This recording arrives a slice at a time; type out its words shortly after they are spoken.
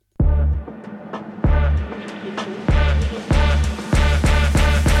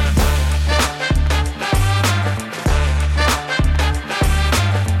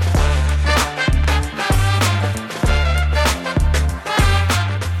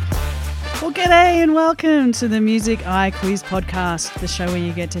Well, g'day and welcome to the Music IQuiz podcast, the show where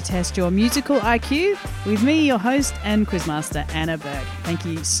you get to test your musical IQ with me, your host and quizmaster, Anna Burke. Thank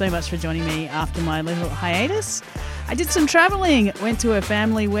you so much for joining me after my little hiatus. I did some travelling, went to a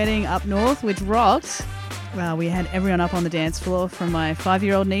family wedding up north, which rocked. Well, we had everyone up on the dance floor, from my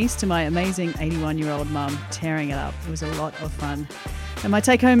 5-year-old niece to my amazing 81-year-old mum, tearing it up. It was a lot of fun. And my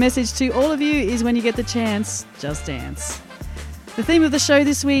take-home message to all of you is, when you get the chance, just dance. The theme of the show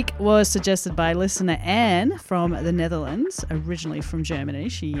this week was suggested by listener Anne from the Netherlands, originally from Germany.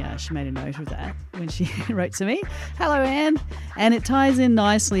 She made a note of that when she wrote to me. Hello, Anne. And it ties in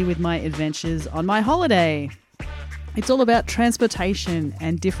nicely with my adventures on my holiday. It's all about transportation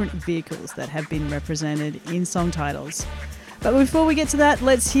and different vehicles that have been represented in song titles. But before we get to that,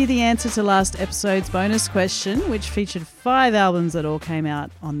 let's hear the answer to last episode's bonus question, which featured 5 albums that all came out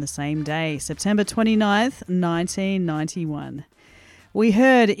on the same day, September 29th, 1991. We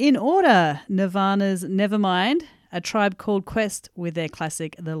heard, in order, Nirvana's Nevermind, A Tribe Called Quest with their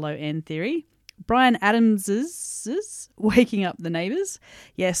classic The Low End Theory, Bryan Adams's Waking Up the Neighbours.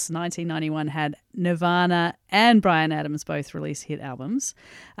 Yes, 1991 had Nirvana and Bryan Adams both release hit albums.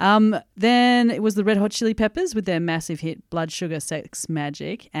 Then it was the Red Hot Chili Peppers with their massive hit Blood Sugar Sex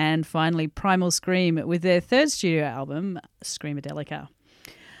Magic, and finally Primal Scream with their third studio album, Screamadelica.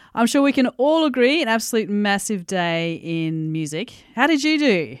 I'm sure we can all agree, an absolute massive day in music. How did you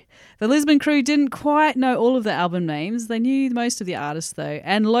do? The Lisbon crew didn't quite know all of the album names. They knew most of the artists, though.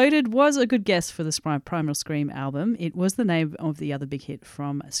 And Loaded was a good guess for the Primal Scream album. It was the name of the other big hit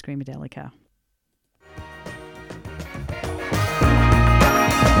from Screamadelica. Hey,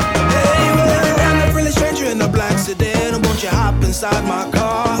 well, I'm a friendly stranger in a black sedan. Won't you hop inside my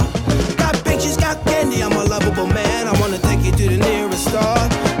car? Got pictures, got candy, I'm a lovable man. I want to take you to the nearest star.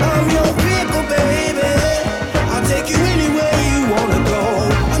 I'm your vehicle, baby. I'll take you anywhere you want to go.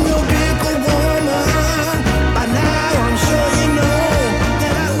 I'm your vehicle woman. By now I'm sure you know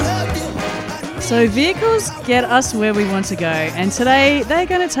that I love you. So vehicles get us where we want to go, and today they're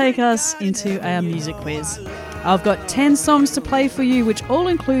going to take us into our music quiz. I've got 10 songs to play for you, which all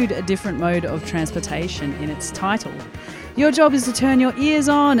include a different mode of transportation in its title. Your job is to turn your ears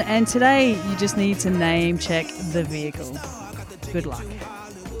on, and today you just need to name check the vehicle. Good luck.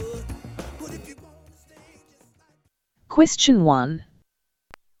 Question 1.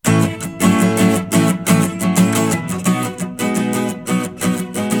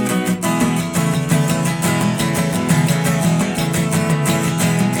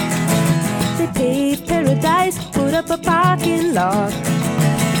 They paved paradise, put up a parking lot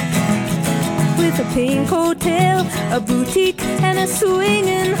with a pink hotel, a boutique, and a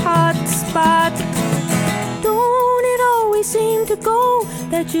swinging hot spot. Don't it always seem to go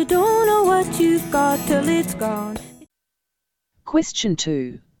that you don't know what you've got till it's gone? Question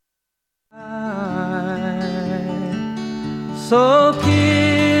 2. So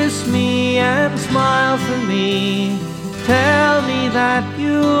kiss me and smile for me. Tell me that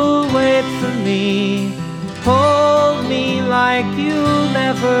you'll wait for me. Hold me like you'll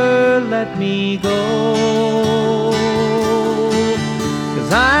never let me go.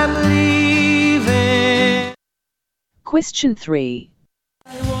 'Cause I'm leaving. Question 3.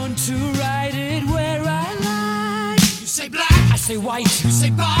 I want to ride it where I like. You say black, I say white. You say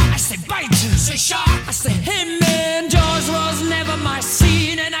bar, I say bite. You say shark, I say him. And Jaws was never my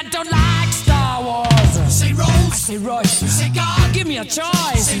scene, and I don't like Star Wars. You say Rose, I say Royce. You say God, give me a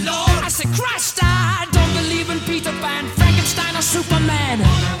choice. Say Lord, I say Christ. I don't believe in Peter Pan, Frankenstein, or Superman. All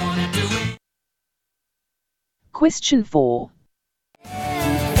I wanna do is Question 4.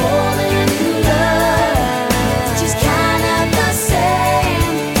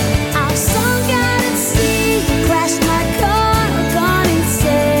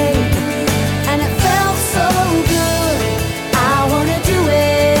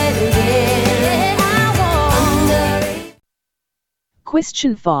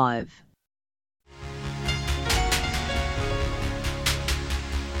 Question 5.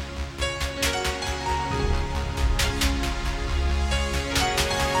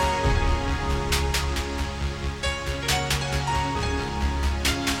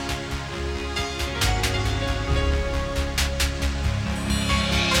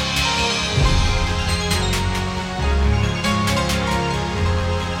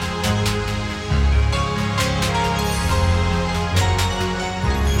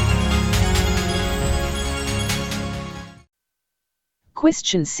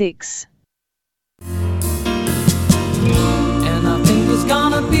 Question 6. And I think it's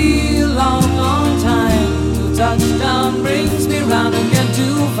gonna be a long, long time till touchdown brings me round again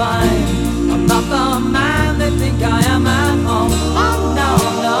to find I'm not the man they think I am at home. Oh no,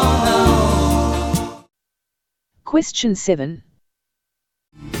 no, no. Question 7.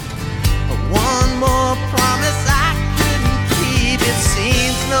 One more promise I couldn't keep. It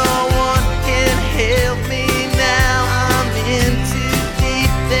seems no one can help me now. I'm in too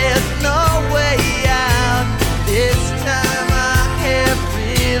deep. There's no way out. This time I have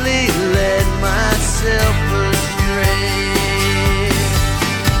really led myself astray.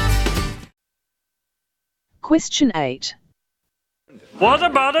 Question 8. What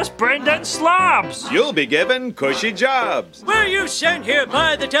about us Brendan slobs? You'll be given cushy jobs. Were you sent here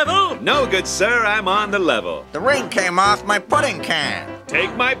by the devil? No, good sir, I'm on the level. The ring came off my pudding can.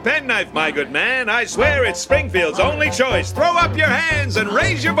 Take my penknife, my good man. I swear it's Springfield's only choice. Throw up your hands and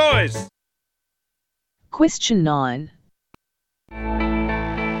raise your voice. Question 9.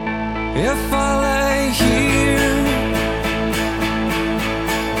 If I lay here,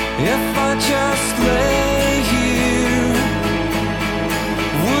 if I just lay here,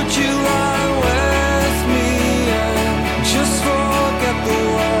 would you lie with me and just forget the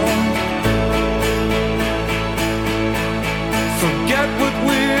world? Forget what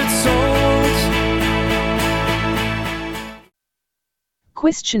we're told.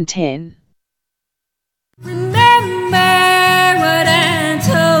 Question 10. Remember what I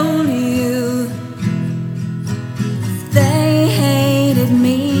told you. If they hated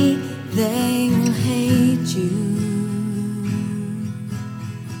me, they will hate you.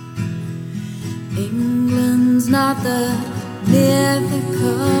 England's not the mythical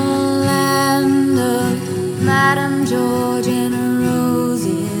land of Madame George and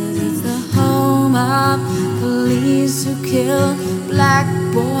roses. It's the home of police who kill black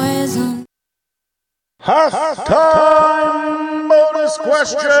boys on Halftime bonus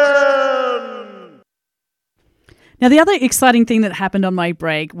question! Now, the other exciting thing that happened on my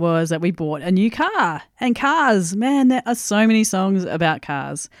break was that we bought a new car. And cars, man, there are so many songs about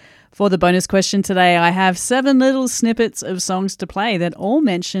cars. For the bonus question today, I have 7 little snippets of songs to play that all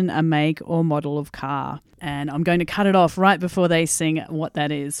mention a make or model of car. And I'm going to cut it off right before they sing what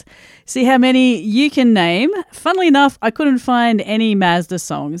that is. See how many you can name. Funnily enough, I couldn't find any Mazda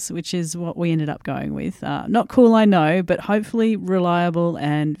songs, which is what we ended up going with. Not cool, I know, but hopefully reliable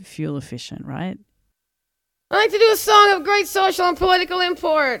and fuel efficient, right? I like to do a song of great social and political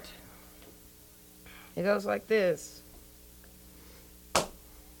import. It goes like this.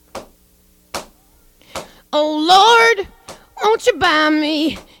 Oh Lord, won't you buy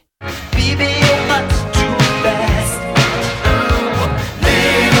me? Baby, you're much too fast.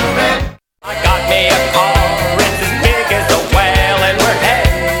 I got me a car, it's as big as a whale, and we're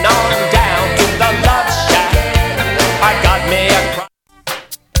heading on down to the love shack. I got me a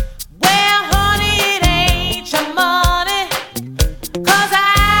Well, honey, it ain't your money, 'cause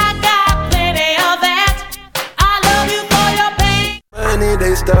I got plenty of that. I love you for your pain. Money,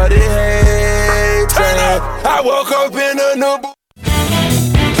 they started hating. I woke up in a new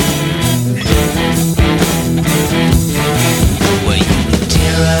well, you can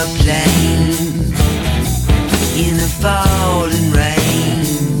tear a plane in the falling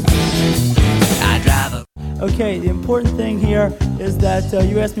rain. I drive a Okay, the important thing here is that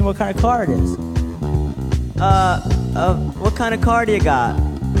you asked me what kind of car it is. What kind of car do you got?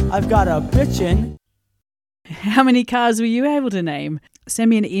 I've got a bitchin'. How many cars were you able to name? Send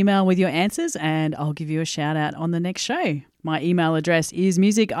me an email with your answers and I'll give you a shout out on the next show. My email address is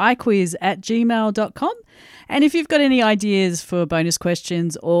musiciquiquiz@gmail.com. And if you've got any ideas for bonus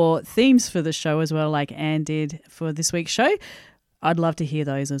questions or themes for the show as well, like Anne did for this week's show, I'd love to hear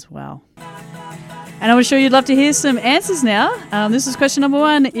those as well. And I'm sure you'd love to hear some answers now. This is question number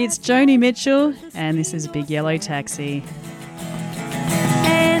 1. It's Joni Mitchell and this is Big Yellow Taxi.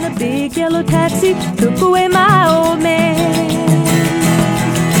 And a big yellow taxi took away my old man.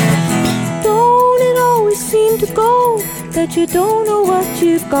 Don't it always seem to go that you don't know what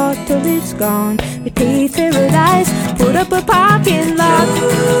you've got till it's gone? We paid paradise, put up a parking lot.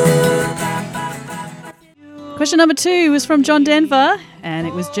 Question number 2 was from John Denver and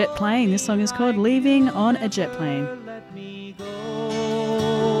it was Jet Plane. This song is called Leaving on a Jet Plane.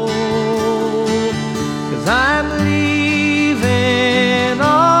 'Cause I'm leaving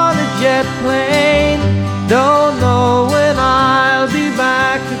on a jet plane. Don't know when I'll be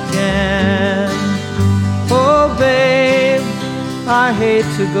back again. Oh, babe, I hate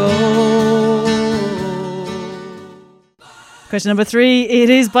to go. Question number 3, it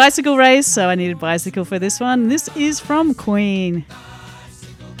is Bicycle Race, so I needed bicycle for this one. This is from Queen.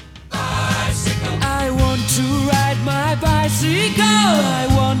 I want to ride my bicycle. I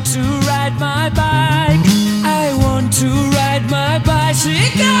want to ride my bike. I want to ride my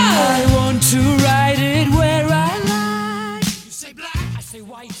bicycle. I want to ride it where I like. You say black, I say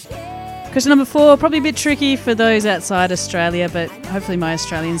Question number 4, probably a bit tricky for those outside Australia, but hopefully my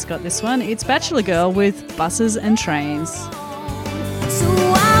Australians got this one. It's Bachelor Girl with Buses and Trains. So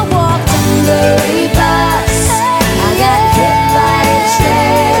I walked under a bus. I got hit by a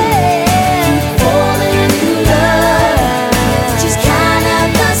train. Falling in love, which is kind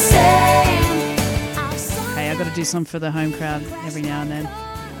of the same. Hey, I've got to do some for the home crowd every now and then.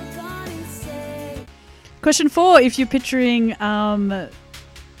 Question 4, if you're picturing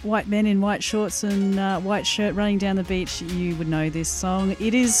white men in white shorts and white shirt running down the beach, you would know this song.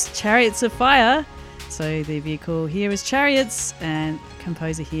 It is Chariots of Fire. So the vehicle here is Chariots and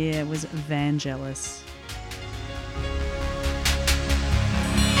composer here was Vangelis.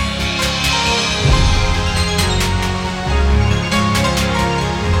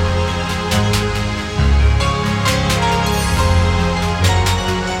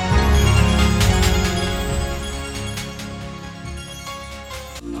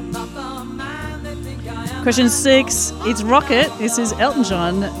 Question 6, it's Rocket. This is Elton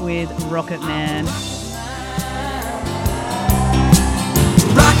John with Rocket Man.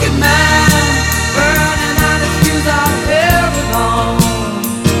 Rocket Man, burning out his fuse out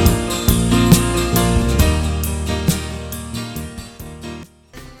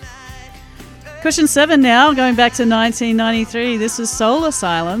here. Question 7 now, going back to 1993. This was Soul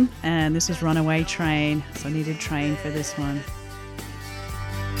Asylum and this was Runaway Train. So I needed Train for this one.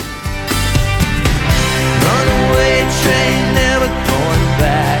 Runaway train, never going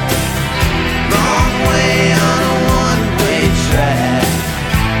back. Wrong way on a one-way track.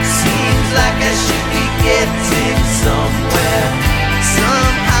 Seems like I should be getting somewhere.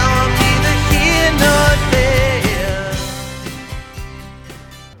 Somehow I'm neither here nor there.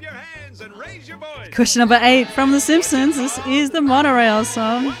 Your hands and raise your voice. Question number 8 from The Simpsons. This is the Monorail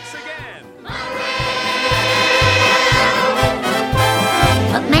song.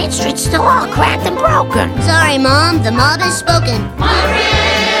 But Main Street's still all cracked and broken. Sorry, Mom, the mob has spoken.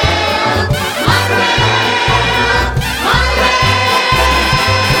 Monorail! Monorail! Monorail!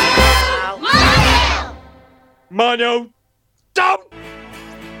 Monorail! Mono, don't!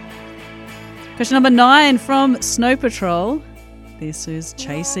 Question number 9 from Snow Patrol. This is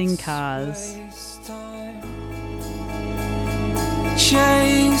Chasing Cars.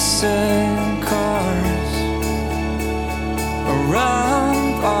 Chasing cars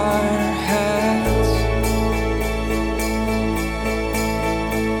around our heads.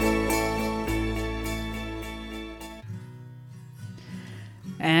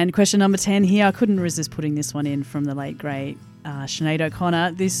 And question number 10 here. I couldn't resist putting this one in from the late great Sinead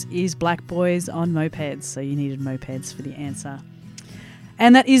O'Connor. This is Black Boys on Mopeds. So you needed mopeds for the answer.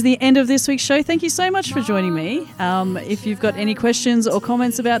 And that is the end of this week's show. Thank you so much for joining me. If you've got any questions or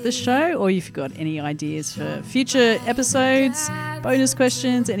comments about this show, or if you've got any ideas for future episodes, bonus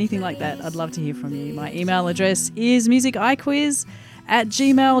questions, anything like that, I'd love to hear from you. My email address is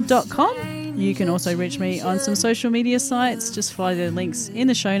musiciquiz@gmail.com. You can also reach me on some social media sites. Just follow the links in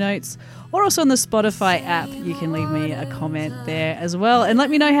the show notes, or also on the Spotify app. You can leave me a comment there as well. And let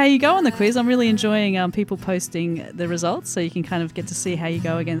me know how you go on the quiz. I'm really enjoying people posting the results, so you can kind of get to see how you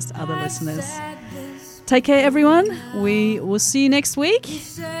go against other listeners. Take care, everyone. We will see you next week.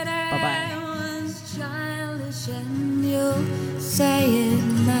 Bye-bye. Say it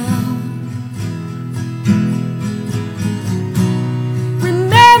now.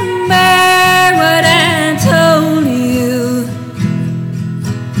 Remember what I told you.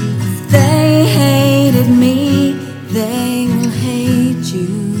 If they hated me, they will hate you.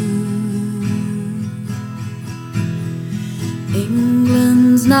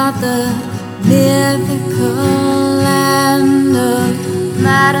 England's not the mythical land of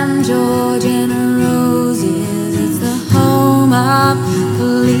Madame George and roses. It's the home of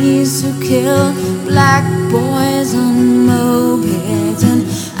police who kill black boys on mopeds. And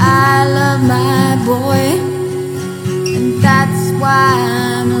I love my boy, and that's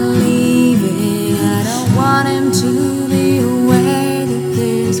why I'm leaving. I don't want him to be aware that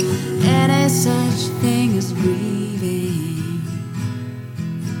there's any such thing as grieving.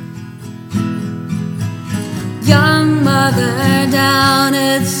 Young mother down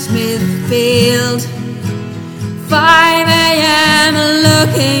at Smithfield,